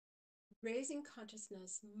Raising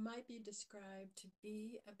consciousness might be described to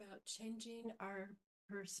be about changing our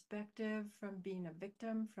perspective from being a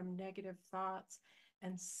victim from negative thoughts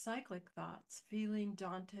and cyclic thoughts, feeling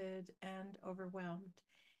daunted and overwhelmed.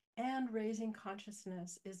 And raising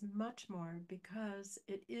consciousness is much more because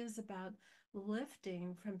it is about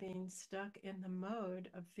lifting from being stuck in the mode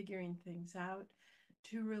of figuring things out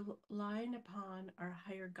to relying upon our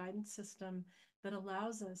higher guidance system that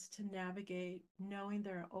allows us to navigate, knowing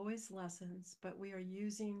there are always lessons, but we are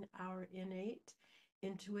using our innate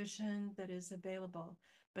intuition that is available.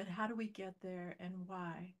 But how do we get there and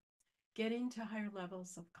why? Getting to higher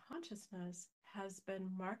levels of consciousness has been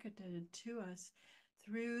marketed to us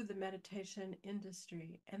through the meditation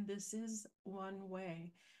industry, and this is one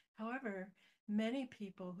way. However, many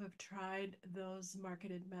people who have tried those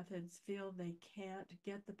marketed methods feel they can't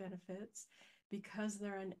get the benefits because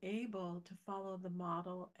they're unable to follow the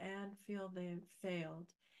model and feel they've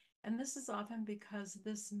failed. And this is often because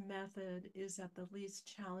this method is at the least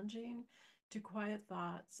challenging to quiet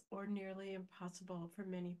thoughts or nearly impossible for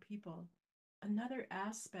many people. Another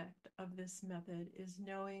aspect of this method is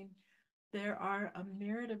knowing there are a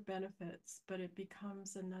myriad of benefits, but it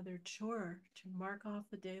becomes another chore to mark off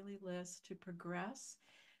the daily list to progress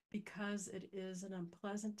because it is an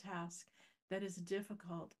unpleasant task that is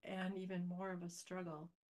difficult and even more of a struggle.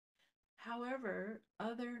 However,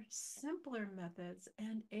 other simpler methods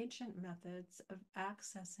and ancient methods of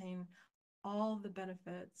accessing all the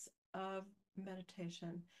benefits of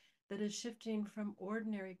meditation that is shifting from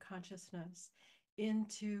ordinary consciousness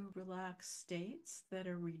into relaxed states that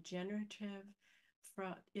are regenerative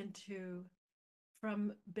into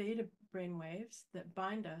from beta brainwaves that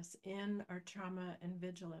bind us in our trauma and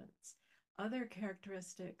vigilance. Other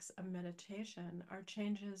characteristics of meditation are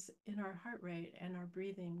changes in our heart rate and our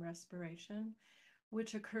breathing respiration,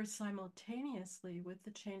 which occur simultaneously with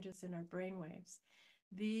the changes in our brainwaves.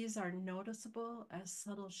 These are noticeable as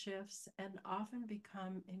subtle shifts and often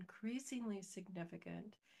become increasingly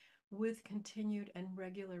significant with continued and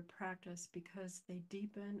regular practice because they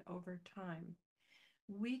deepen over time.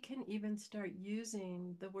 We can even start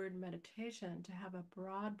using the word meditation to have a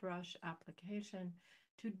broad brush application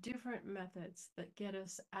to different methods that get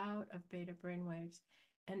us out of beta brainwaves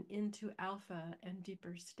and into alpha and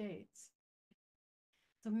deeper states.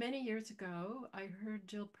 So many years ago, I heard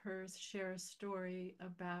Jill Peirce share a story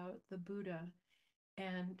about the Buddha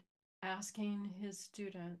and asking his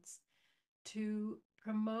students to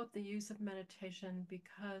promote the use of meditation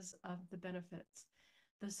because of the benefits.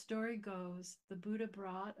 The story goes the Buddha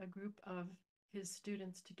brought a group of his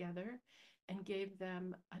students together and gave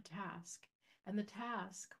them a task. And the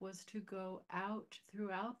task was to go out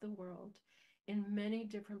throughout the world in many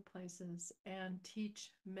different places and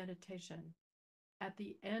teach meditation. At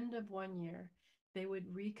the end of 1 year, they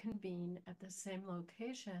would reconvene at the same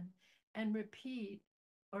location and repeat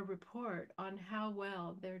or report on how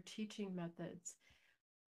well their teaching methods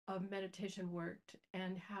of meditation worked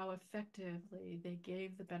and how effectively they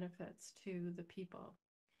gave the benefits to the people.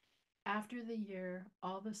 After the year,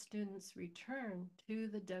 all the students returned to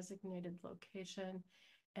the designated location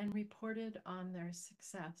and reported on their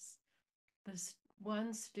success. The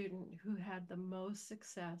one student who had the most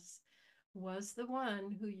success was the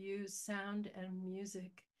one who used sound and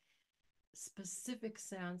music, specific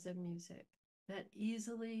sounds and music that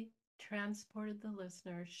easily transported the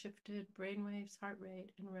listener, shifted brainwaves, heart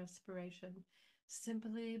rate, and respiration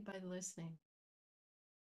simply by listening.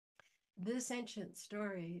 This ancient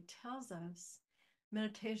story tells us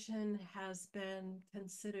meditation has been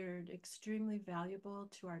considered extremely valuable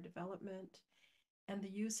to our development, and the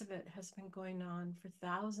use of it has been going on for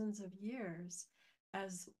thousands of years,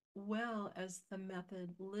 as well as the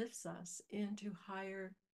method lifts us into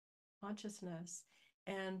higher consciousness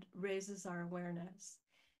and raises our awareness.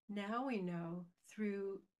 Now we know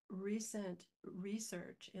through recent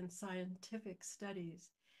research in scientific studies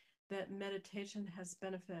that meditation has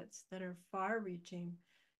benefits that are far reaching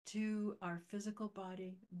to our physical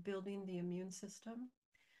body, building the immune system,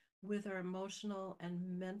 with our emotional and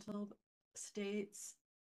mental states,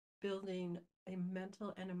 building a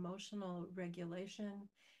mental and emotional regulation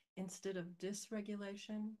instead of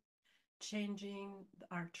dysregulation, changing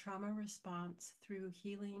our trauma response through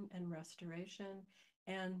healing and restoration,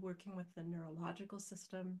 and working with the neurological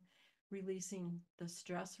system, releasing the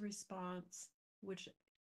stress response, which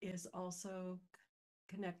is also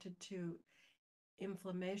connected to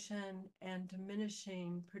inflammation and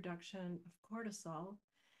diminishing production of cortisol,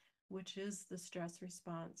 which is the stress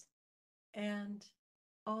response, and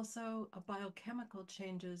also biochemical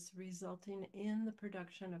changes resulting in the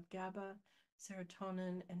production of GABA,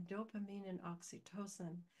 serotonin, and dopamine and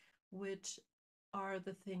oxytocin, which are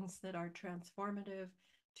the things that are transformative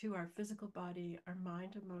to our physical body, our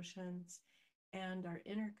mind, emotions, and our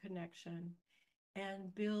interconnection,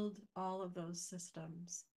 and build all of those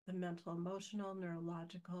systems, the mental, emotional,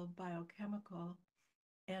 neurological, biochemical,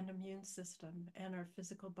 and immune system, and our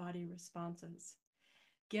physical body responses.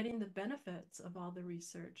 Getting the benefits of all the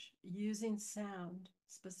research, using sound,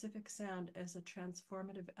 specific sound, as a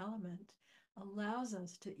transformative element allows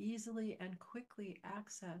us to easily and quickly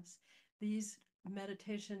access these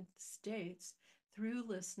meditation states through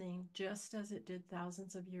listening, just as it did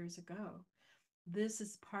thousands of years ago. This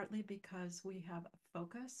is partly because we have a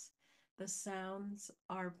focus. The sounds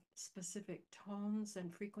are specific tones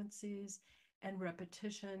and frequencies and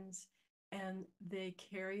repetitions, and they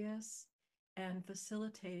carry us and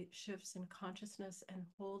facilitate shifts in consciousness and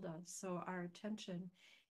hold us. So our attention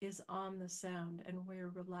is on the sound, and we're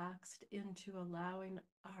relaxed into allowing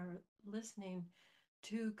our listening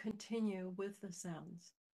to continue with the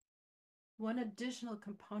sounds. One additional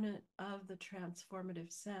component of the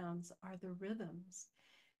transformative sounds are the rhythms.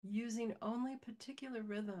 Using only particular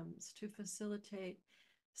rhythms to facilitate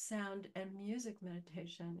sound and music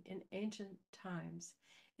meditation in ancient times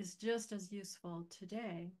is just as useful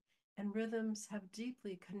today. And rhythms have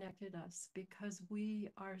deeply connected us because we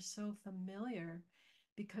are so familiar,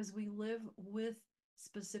 because we live with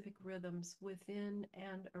specific rhythms within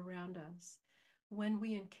and around us. When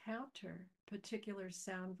we encounter particular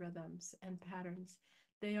sound rhythms and patterns,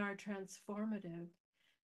 they are transformative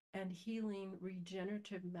and healing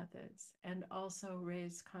regenerative methods and also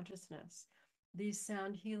raise consciousness. These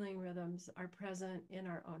sound healing rhythms are present in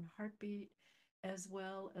our own heartbeat, as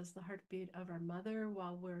well as the heartbeat of our mother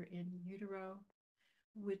while we're in utero,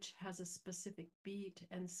 which has a specific beat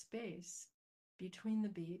and space between the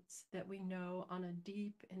beats that we know on a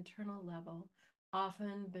deep internal level,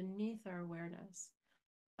 often beneath our awareness.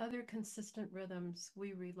 Other consistent rhythms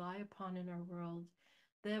we rely upon in our world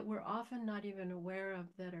that we're often not even aware of,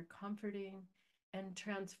 that are comforting and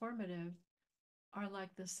transformative, are like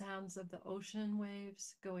the sounds of the ocean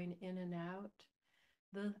waves going in and out,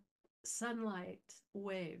 the sunlight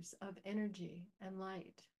waves of energy and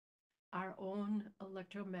light, our own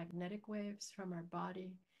electromagnetic waves from our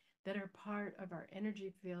body that are part of our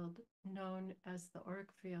energy field, known as the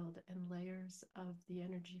auric field and layers of the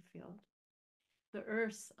energy field, the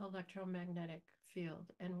Earth's electromagnetic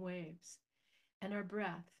field and waves, and our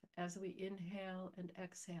breath as we inhale and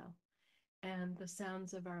exhale, and the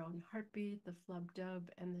sounds of our own heartbeat, the flub dub,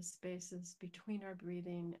 and the spaces between our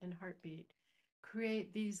breathing and heartbeat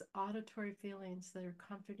create these auditory feelings that are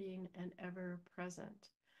comforting and ever present.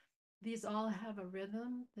 These all have a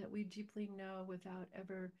rhythm that we deeply know without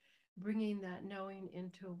ever bringing that knowing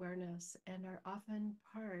into awareness, and are often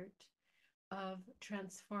part of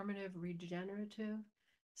transformative, regenerative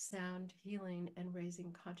sound healing and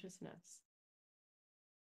raising consciousness.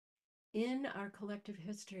 In our collective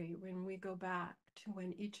history, when we go back to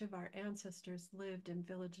when each of our ancestors lived in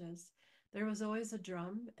villages, there was always a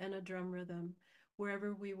drum and a drum rhythm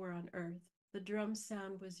wherever we were on earth. The drum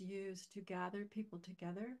sound was used to gather people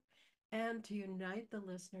together and to unite the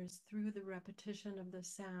listeners through the repetition of the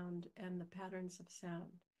sound and the patterns of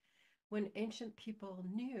sound. When ancient people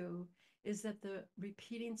knew is that the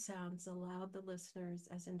repeating sounds allowed the listeners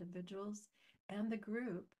as individuals and the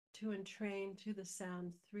group to entrain to the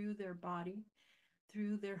sound through their body,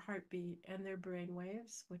 through their heartbeat and their brain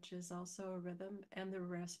waves, which is also a rhythm, and the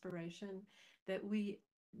respiration that we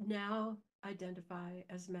now identify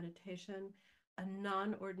as meditation, a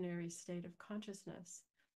non-ordinary state of consciousness.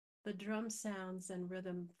 The drum sounds and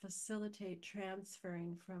rhythm facilitate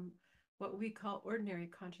transferring from what we call ordinary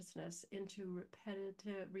consciousness into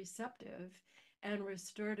repetitive, receptive, and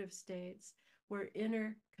restorative states where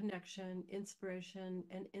inner connection, inspiration,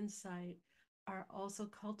 and insight are also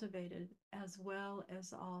cultivated, as well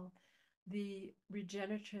as all the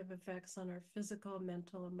regenerative effects on our physical,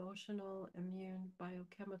 mental, emotional, immune,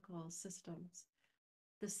 biochemical systems.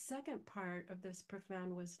 The second part of this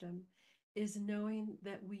profound wisdom is knowing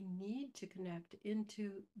that we need to connect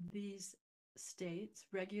into these states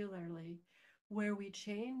regularly, where we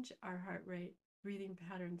change our heart rate, breathing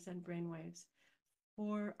patterns, and brain waves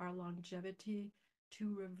for our longevity,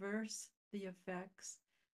 to reverse the effects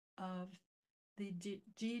of the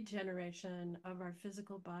degeneration of our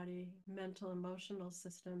physical body, mental, emotional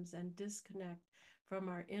systems, and disconnect from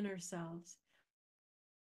our inner selves.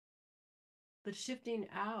 The shifting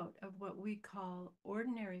out of what we call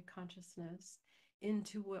ordinary consciousness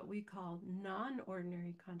into what we call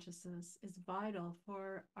non-ordinary consciousness is vital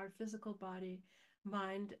for our physical body,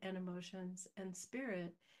 mind, and emotions and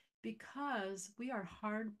spirit, because we are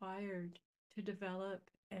hardwired to develop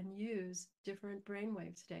and use different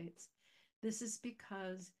brainwave states. This is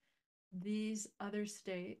because these other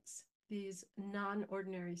states, these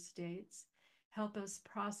non-ordinary states, help us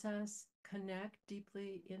process, connect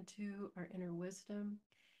deeply into our inner wisdom,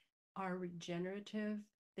 are regenerative.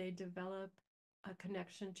 They develop a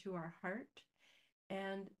connection to our heart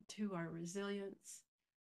and to our resilience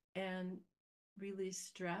and release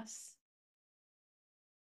stress.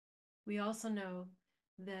 We also know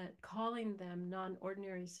that calling them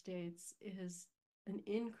non-ordinary states is an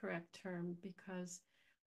incorrect term because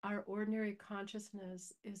our ordinary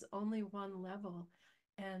consciousness is only one level,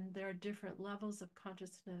 and there are different levels of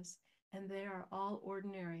consciousness, and they are all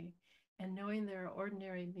ordinary. And knowing they're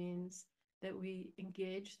ordinary means that we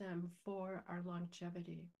engage them for our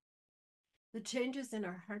longevity. The changes in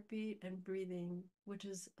our heartbeat and breathing, which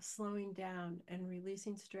is slowing down and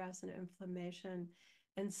releasing stress and inflammation,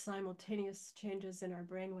 and simultaneous changes in our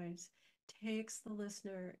brainwaves, takes the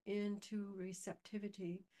listener into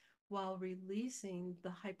receptivity while releasing the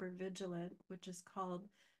hypervigilant, which is called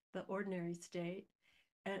the ordinary state,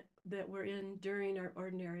 that we're in during our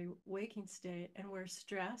ordinary waking state, and where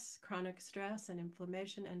stress, chronic stress, and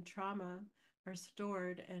inflammation and trauma are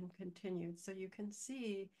stored and continued. So you can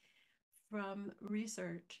see from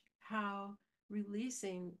research how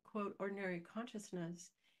releasing, quote, ordinary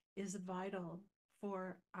consciousness is vital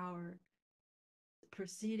for our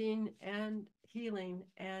proceeding and healing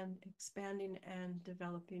and expanding and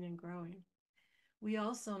developing and growing. We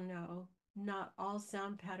also know not all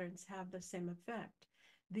sound patterns have the same effect.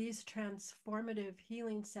 These transformative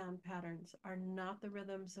healing sound patterns are not the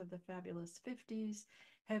rhythms of the fabulous 50s,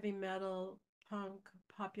 heavy metal, punk,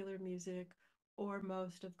 popular music, or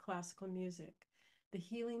most of classical music. The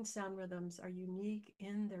healing sound rhythms are unique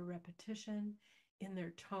in their repetition, in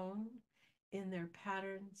their tone, in their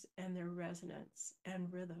patterns, and their resonance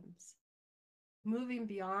and rhythms. Moving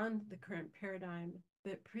beyond the current paradigm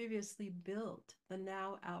that previously built the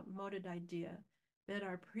now outmoded idea that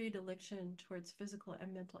our predilection towards physical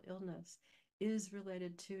and mental illness is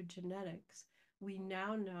related to genetics, we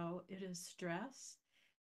now know it is stress,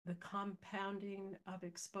 the compounding of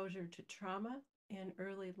exposure to trauma in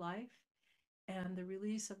early life, and the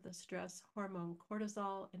release of the stress hormone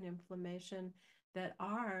cortisol and inflammation that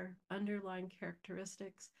are underlying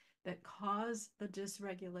characteristics that cause the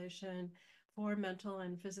dysregulation for mental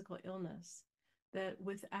and physical illness. That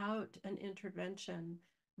without an intervention,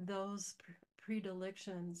 those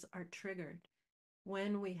predilections are triggered.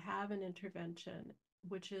 When we have an intervention,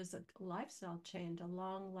 which is a lifestyle change, a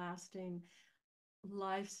long lasting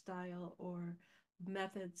lifestyle or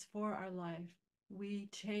methods for our life, we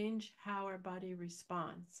change how our body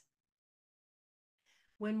responds.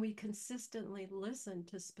 When we consistently listen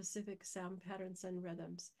to specific sound patterns and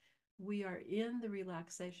rhythms, we are in the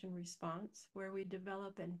relaxation response where we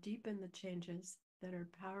develop and deepen the changes that are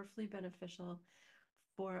powerfully beneficial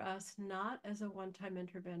for us, not as a one-time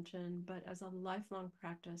intervention, but as a lifelong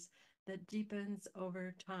practice that deepens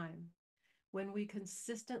over time. When we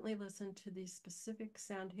consistently listen to these specific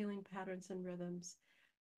sound healing patterns and rhythms,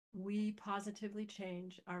 we positively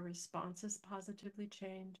change, our responses positively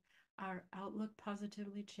change, our outlook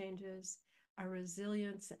positively changes, our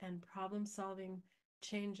resilience and problem solving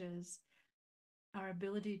changes, our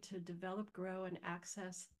ability to develop, grow, and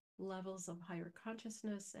access levels of higher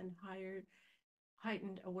consciousness and higher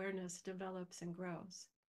heightened awareness develops and grows.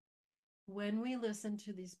 When we listen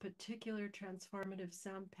to these particular transformative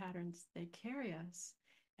sound patterns, they carry us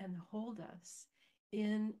and hold us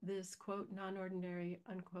in this, quote, non-ordinary,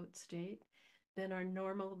 unquote, state, then our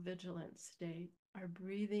normal vigilant state, our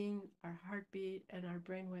breathing, our heartbeat, and our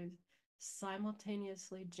brainwaves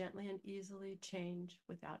simultaneously, gently, and easily change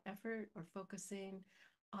without effort or focusing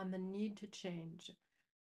on the need to change,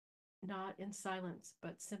 not in silence,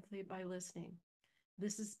 but simply by listening.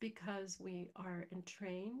 This is because we are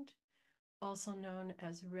entrained, also known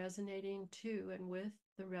as resonating to and with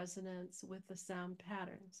the resonance with the sound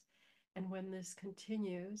patterns. And when this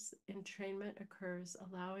continues, entrainment occurs,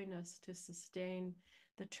 allowing us to sustain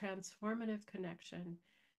the transformative connection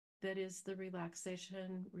that is the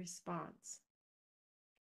relaxation response.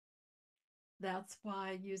 That's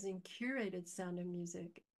why using curated sound and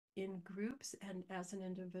music in groups and as an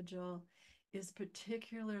individual is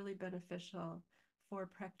particularly beneficial for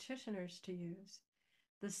practitioners to use.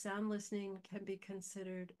 The sound listening can be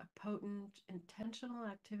considered a potent, intentional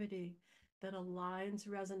activity that aligns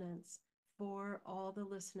resonance for all the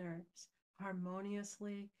listeners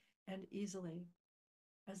harmoniously and easily.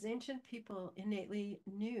 As ancient people innately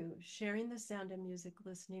knew, sharing the sound and music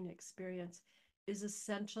listening experience is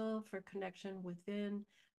essential for connection within,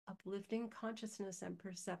 uplifting consciousness and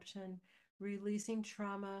perception, releasing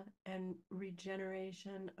trauma and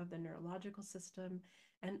regeneration of the neurological system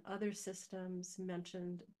and other systems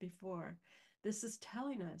mentioned before. This is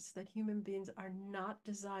telling us that human beings are not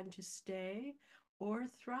designed to stay or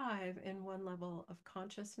thrive in one level of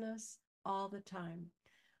consciousness all the time.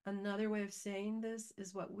 Another way of saying this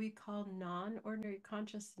is what we call non ordinary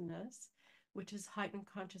consciousness, which is heightened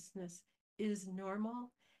consciousness, is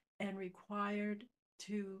normal and required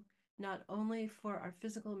to not only for our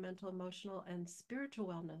physical, mental, emotional, and spiritual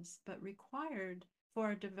wellness, but required for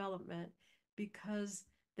our development because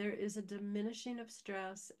there is a diminishing of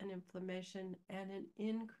stress and inflammation and an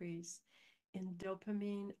increase in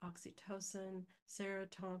dopamine, oxytocin,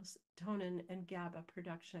 serotonin, and GABA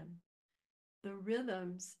production. The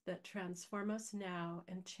rhythms that transform us now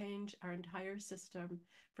and change our entire system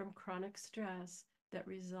from chronic stress that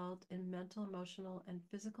result in mental, emotional, and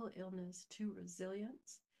physical illness to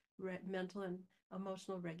resilience, mental and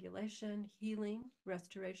emotional regulation, healing,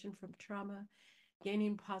 restoration from trauma,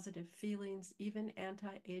 gaining positive feelings, even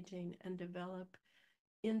anti aging, and develop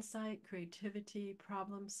insight, creativity,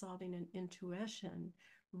 problem solving, and intuition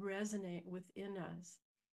resonate within us.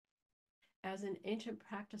 As in ancient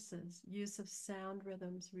practices, use of sound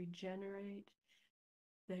rhythms regenerate.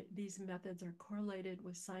 These methods are correlated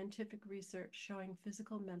with scientific research showing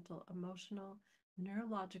physical, mental, emotional,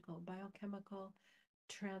 neurological, biochemical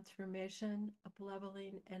transformation,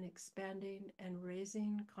 upleveling, and expanding and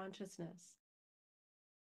raising consciousness.